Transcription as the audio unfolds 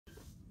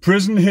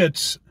Prison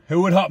hits,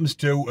 who it happens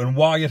to and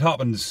why it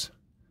happens.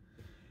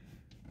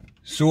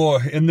 So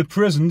in the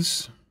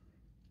prisons,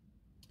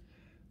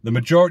 the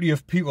majority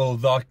of people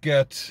that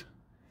get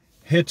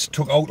hits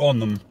took out on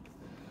them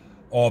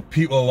are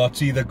people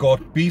that's either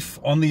got beef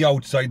on the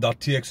outside that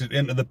takes it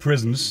into the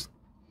prisons,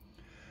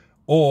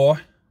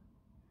 or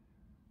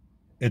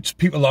it's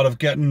people that have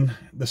gotten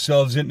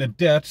themselves into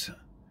debt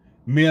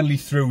mainly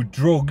through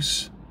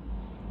drugs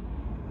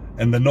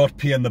and they're not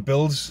paying the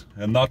bills,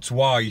 and that's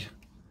why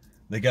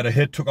they get a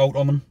hit took out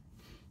on them.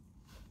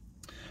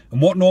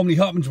 And what normally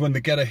happens when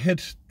they get a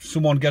hit,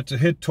 someone gets a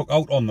hit took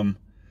out on them,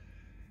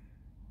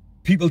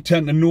 people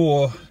tend to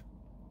know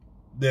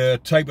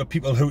the type of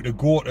people who to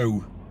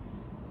go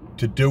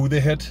to do the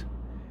hit,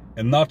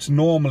 and that's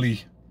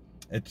normally,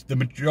 it's the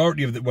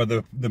majority of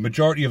the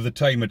majority of the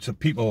time it's the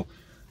people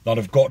that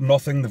have got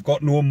nothing, they've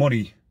got no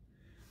money,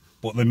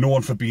 but they're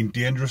known for being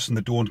dangerous and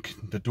they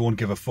don't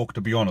give a fuck,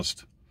 to be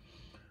honest.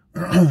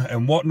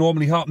 And what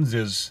normally happens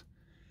is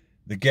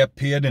they get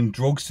paid in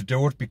drugs to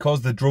do it,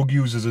 because they're drug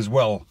users as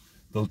well.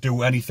 They'll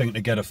do anything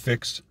to get it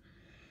fixed.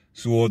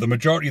 So the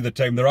majority of the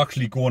time they're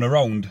actually going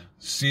around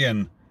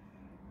saying,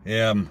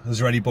 is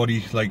there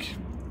anybody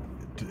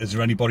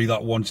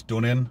that wants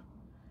done in?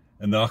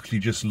 And they're actually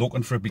just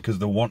looking for it because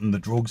they're wanting the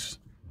drugs.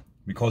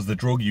 Because the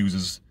drug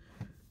users,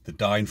 they're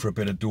dying for a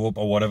bit of dope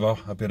or whatever,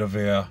 a bit of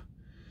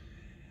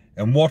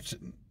and what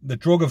the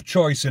drug of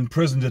choice in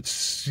prison, it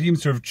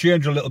seems to have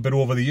changed a little bit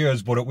over the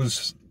years, but it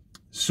was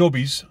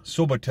subbies,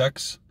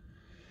 Subutex.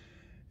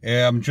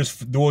 Just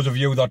for those of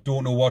you that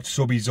don't know what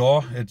subbies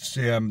are, it's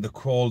they're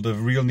called, the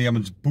real name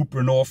is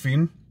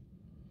buprenorphine,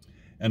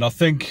 and I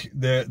think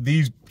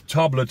these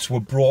tablets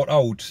were brought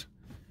out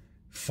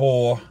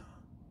for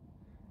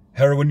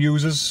heroin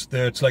users.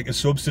 It's like a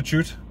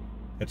substitute.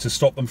 It's to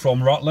stop them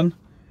from rattling.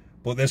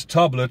 But this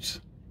tablet,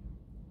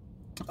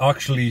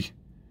 actually,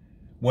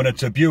 when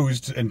it's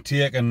abused and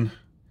taken,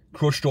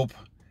 crushed up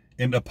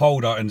into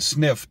powder and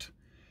sniffed,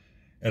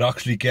 it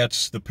actually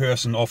gets the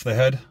person off the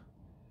head.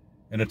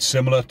 And it's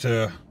similar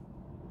to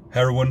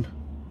heroin,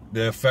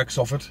 the effects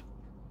of it.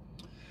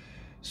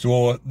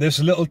 So this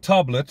little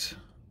tablet,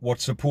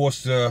 what's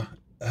supposed to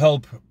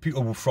help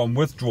people from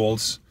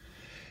withdrawals,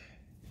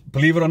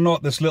 believe it or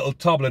not, this little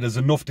tablet is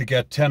enough to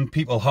get 10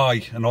 people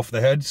high and off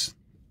their heads.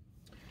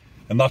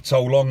 And that's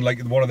how long,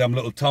 like, one of them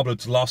little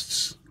tablets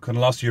can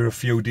last you a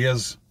few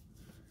days.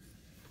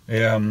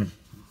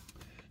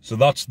 So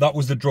that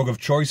was the drug of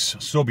choice,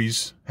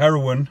 subbies.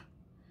 Heroin,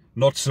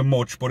 not so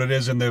much, but it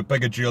is in the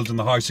bigger jails and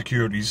the high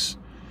securities.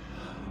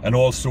 And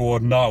also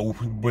now,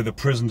 where the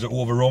prisons are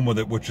overrun with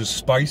it, which is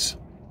spice.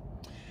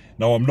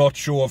 Now, I'm not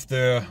sure if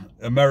the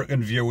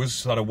American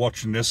viewers that are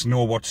watching this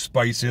know what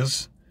spice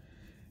is.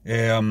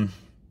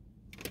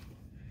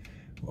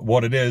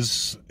 What it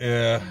is,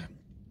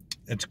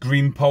 it's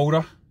green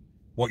powder,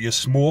 what you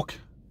smoke.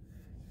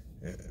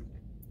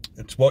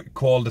 It's what you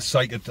call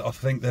the I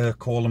think they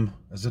call them,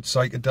 is it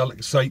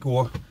psychedelic,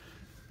 psycho,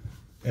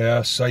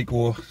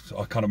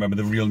 I can't remember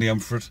the real name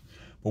for it.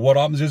 But what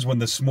happens is when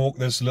they smoke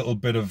this little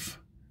bit of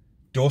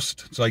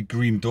dust, it's like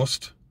green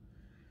dust.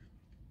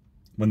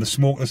 When they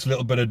smoke this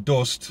little bit of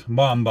dust,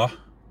 mamba,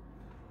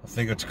 I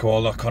think it's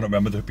called, I can't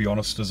remember, to be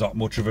honest, there's that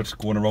much of it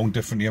going around,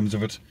 different names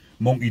of it.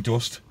 Monkey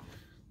dust,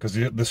 because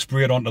they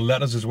spray it onto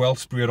letters as well,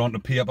 spray it onto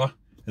paper,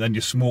 and then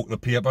you smoke the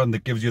paper and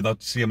it gives you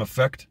that same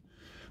effect.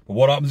 But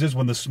what happens is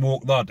when they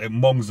smoke that, it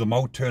mongs them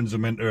out, turns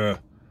them into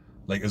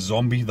like a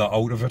zombie, they're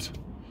out of it.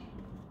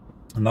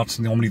 And that's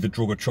normally the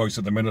drug of choice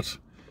at the minute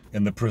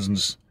in the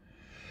prisons.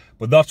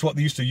 But that's what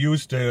they used to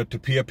use to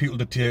pay people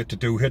to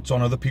do hits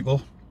on other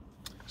people.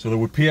 So they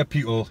would pay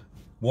people,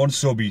 one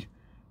subby,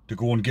 to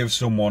go and give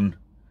someone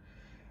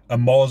a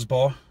Mars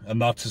bar,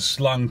 and that's a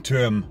slang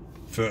term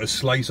for a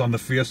slice on the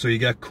face. So you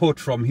get cut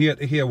from here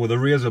to here with a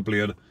razor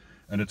blade,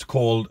 and it's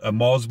called a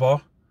Mars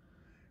bar.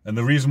 And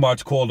the reason why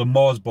it's called a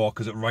Mars bar,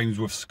 because it rhymes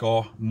with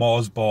scar.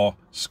 Mars bar,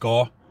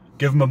 scar.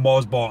 Give him a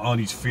Mars bar on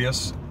his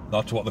face.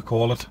 That's what they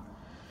call it.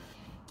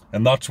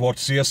 And that's what,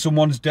 say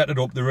someone's debted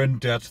up, they're in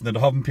debt, they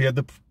haven't paid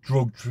the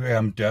drug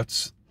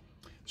debts.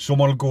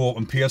 Someone will go up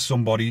and pay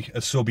somebody,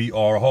 a subby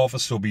or half a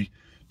subby,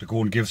 to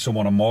go and give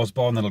someone a Mars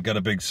bar, and then they'll get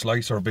a big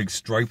slice or a big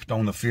stripe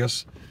down the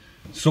face.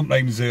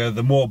 Sometimes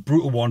the more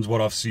brutal ones,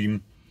 what I've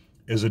seen,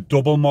 is a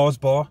double Mars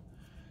bar.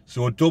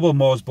 So a double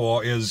Mars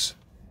bar is,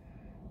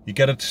 you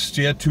get a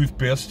straight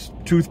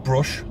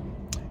toothbrush,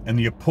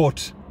 and you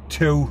put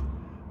 2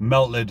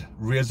 melted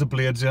razor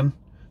blades in.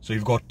 So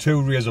you've got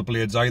 2 razor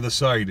blades either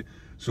side.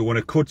 So when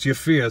it cuts your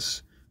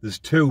face, there's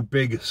 2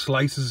 big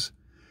slices,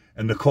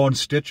 and they can't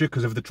stitch it,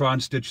 because if they try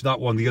and stitch that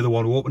one, the other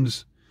one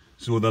opens.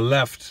 So they're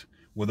left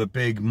with a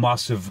big,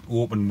 massive,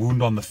 open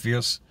wound on the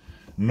face.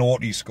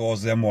 Naughty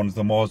scars, them ones,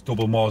 the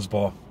double Mars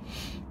bar.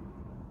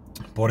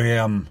 But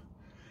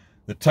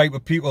the type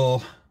of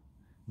people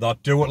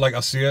that do it, like I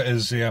say,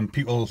 is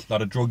people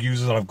that are drug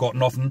users that have got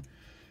nothing.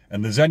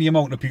 And there's any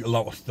amount of people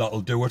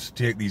that'll do it,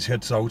 take these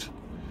hits out.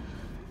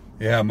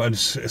 And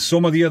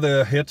some of the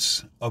other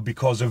hits are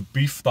because of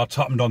beef that's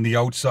happened on the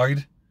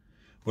outside.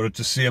 but it's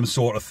the same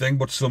sort of thing.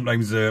 But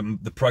sometimes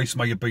the price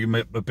might be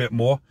a bit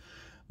more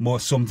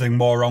something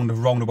more around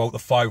about the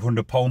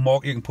 £500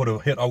 mark. You can put a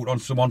hit out on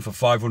someone for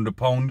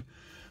 £500,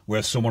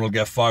 where someone will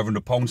get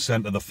 £500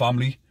 sent to the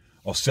family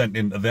or sent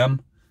into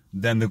them.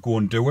 Then they go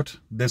and do it.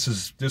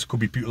 This could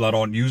be people that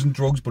aren't using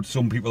drugs, but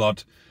some people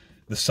that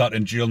they sat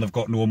in jail and they've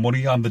got no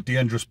money, and the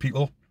dangerous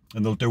people,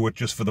 and they'll do it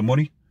just for the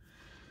money.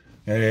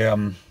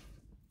 So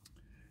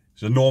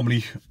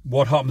normally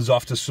what happens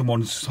after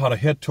someone's had a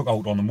hit took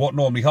out on them, what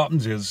normally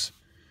happens is,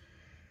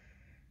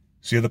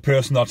 see, the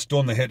person that's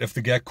done the hit, if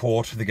they get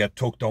caught, they get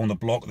took down the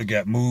block, they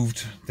get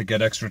moved, they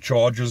get extra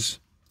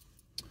charges.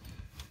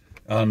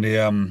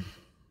 And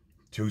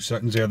 2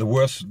 seconds here, the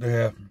worst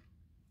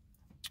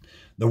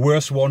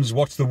ones,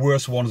 what's the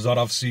worst ones that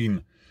I've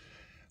seen?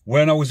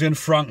 When I was in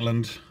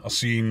Franklin, I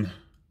seen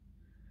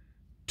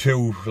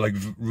 2 like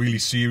really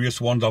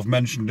serious ones. I've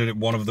mentioned it,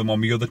 one of them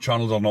on my other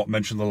channels. I'll not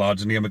mention the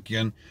lad's name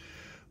again.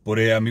 But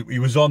he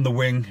was on the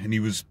wing and he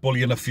was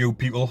bullying a few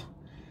people,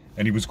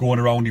 and he was going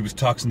around, he was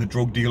taxing the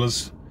drug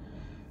dealers.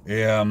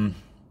 And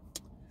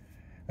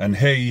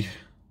he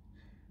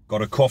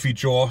got a coffee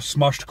jar,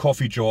 smashed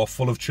coffee jar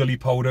full of chili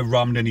powder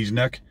rammed in his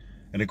neck,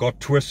 and it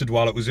got twisted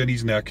while it was in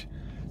his neck,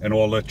 and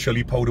all the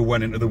chili powder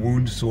went into the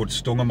wound, so it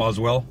stung him as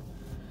well.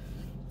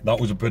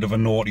 That was a bit of a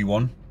naughty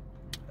one.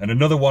 And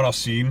another one I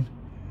seen,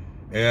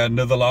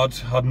 another lad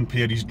hadn't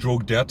paid his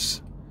drug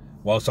debts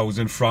whilst I was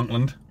in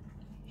Franklin,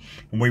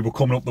 and we were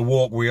coming up the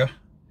walkway,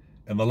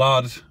 and the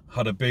lad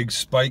had a big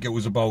spike. It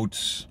was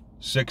about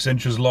 6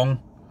 inches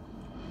long,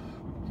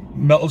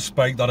 metal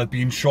spike that had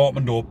been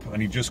sharpened up,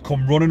 and he just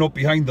come running up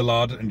behind the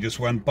lad and just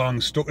went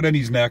bang, stuck it in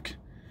his neck.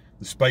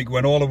 The spike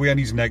went all the way in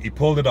his neck, he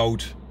pulled it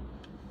out,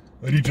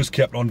 and he just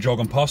kept on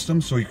jogging past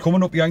him. So he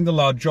coming up behind the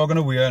lad, jogging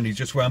away, and he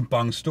just went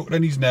bang, stuck it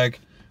in his neck,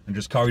 and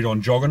just carried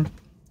on jogging,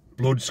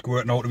 blood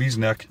squirting out of his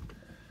neck.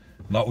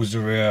 And that was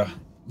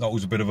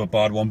a bit of a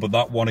bad one. But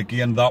that one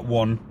again, that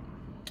one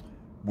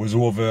was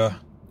over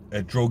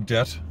a drug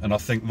debt, and I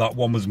think that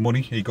one was money.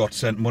 He got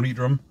sent money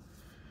to him.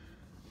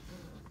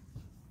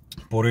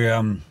 But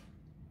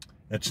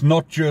it's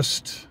not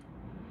just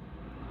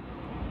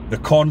the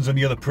cons and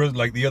the other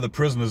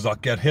prisoners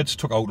that get hits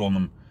took out on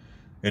them.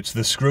 It's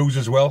the screws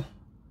as well.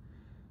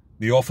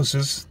 The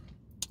officers.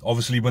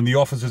 Obviously, when the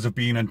officers have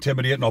been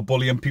intimidating or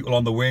bullying people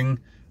on the wing,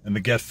 and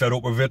they get fed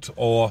up with it,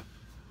 or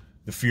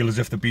they feel as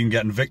if they've been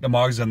getting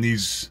victimised, and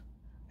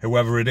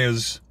whoever it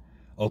is,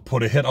 will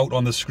put a hit out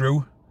on the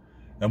screw.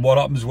 And what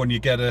happens when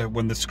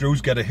the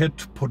screws get a hit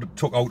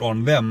took out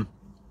on them?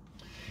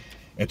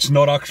 It's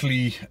not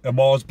actually a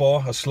Mars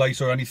bar, a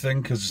slice or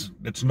anything, because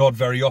it's not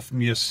very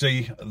often you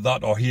see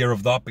that or hear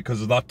of that,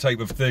 because of that type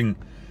of thing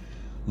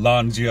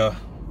lands you.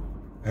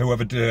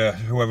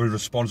 Whoever is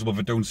responsible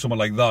for doing something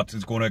like that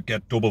is going to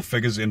get double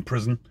figures in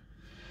prison.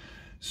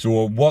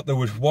 So what they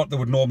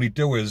would normally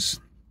do is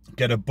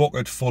get a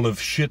bucket full of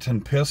shit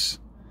and piss.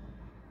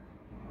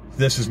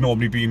 This is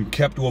normally being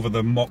kept over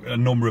a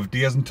number of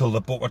days until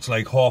the bucket's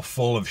like half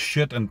full of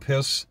shit and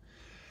piss.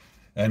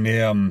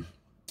 And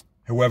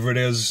whoever it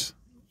is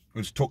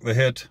who's took the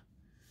hit,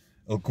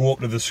 will go up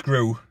to the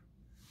screw,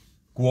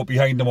 go up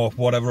behind them or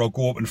whatever, or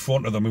go up in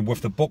front of them, and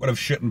with the bucket of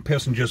shit and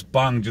piss, and just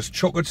bang, just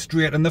chuck it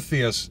straight in the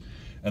face.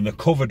 And they're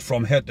covered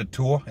from head to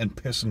toe in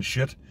piss and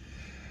shit.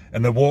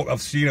 And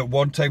I've seen it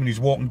one time when he's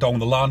walking down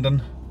the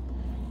landing,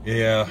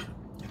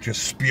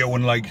 just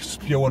spewing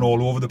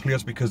all over the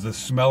place, because the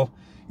smell,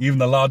 even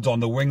the lads on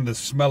the wing, the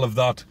smell of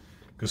that,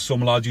 because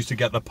some lads used to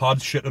get the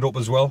pads shitted up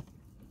as well.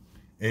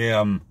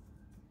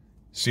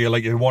 See,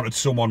 like, you wanted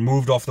someone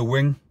moved off the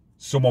wing,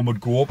 someone would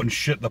go up and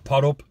shit the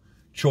pad up,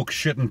 chuck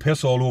shit and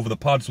piss all over the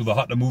pad, so they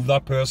had to move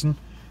that person,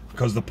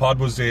 because the pad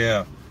was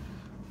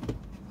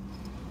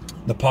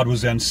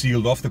then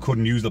sealed off. They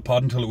couldn't use the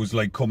pad until it was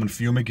like come and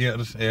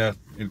fumigated.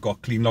 It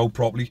got cleaned out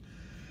properly.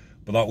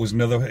 But that was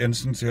another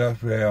instance, yeah.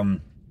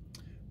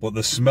 But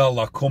the smell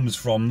that comes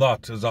from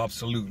that is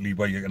absolutely,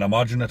 well, you can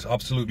imagine it,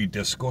 absolutely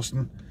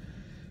disgusting.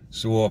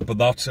 So,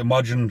 but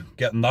imagine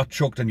getting that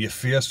chucked in your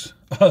face,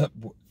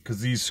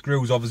 because these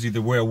screws, obviously, they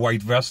wear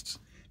white vests,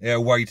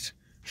 white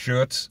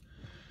shirts.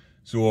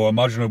 So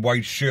imagine a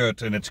white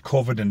shirt and it's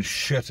covered in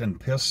shit and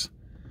piss.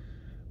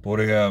 But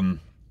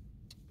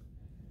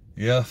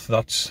yeah,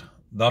 that's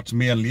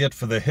mainly it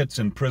for the hits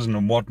in prison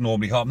and what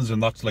normally happens,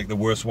 and that's like the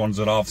worst ones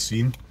that I've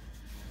seen.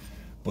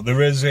 But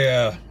there is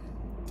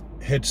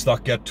hits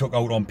that get took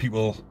out on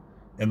people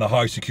in the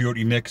high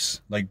security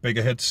nicks, like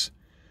bigger hits,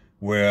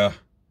 where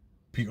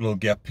people will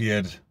get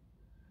paid.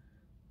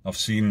 I've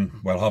seen,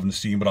 well, I haven't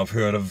seen, but I've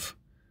heard of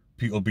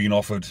people being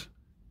offered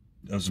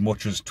as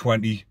much as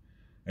 20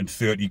 and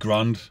 30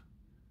 grand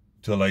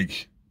to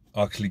like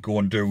actually go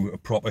and do a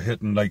proper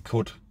hit and like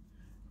cut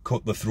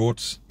the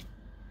throats.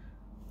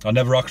 I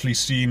never actually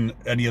seen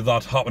any of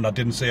that happen. I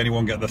didn't see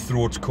anyone get their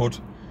throats cut,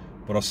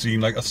 but I've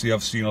seen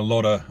a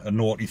lot of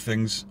naughty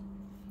things.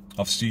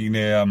 I've seen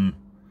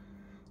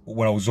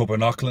when I was up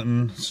in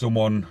Accrington,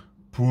 someone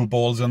pool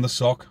balls in the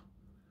sock,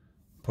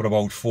 put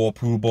about 4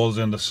 pool balls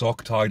in the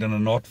sock, tied in a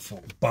knot,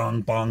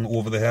 bang bang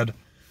over the head.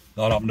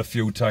 That happened a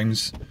few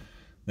times.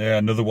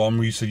 Another one,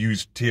 we used to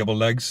use table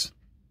legs.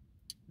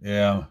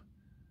 I've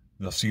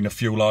seen a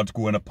few lads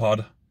go in a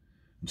pad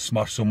and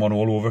smash someone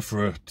all over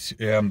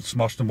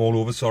smashed them all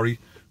over, sorry,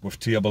 with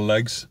table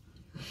legs.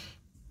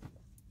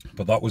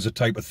 But that was the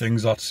type of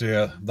things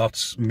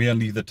that's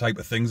mainly the type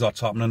of things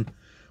that's happening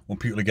when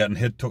people are getting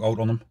hit, took out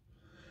on them.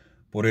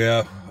 But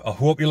I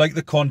hope you like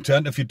the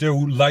content. If you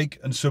do, like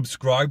and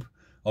subscribe.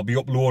 I'll be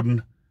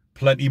uploading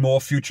plenty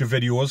more future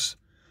videos.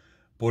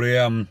 But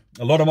a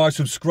lot of my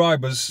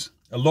subscribers,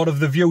 a lot of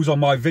the views on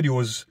my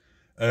videos,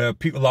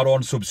 people that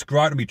aren't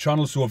subscribed to my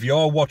channel. So if you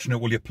are watching it,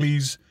 will you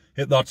please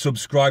hit that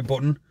subscribe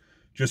button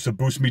just to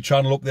boost my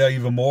channel up there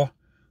even more.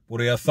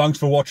 But thanks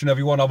for watching,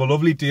 everyone. Have a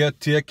lovely day.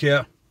 Take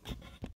care.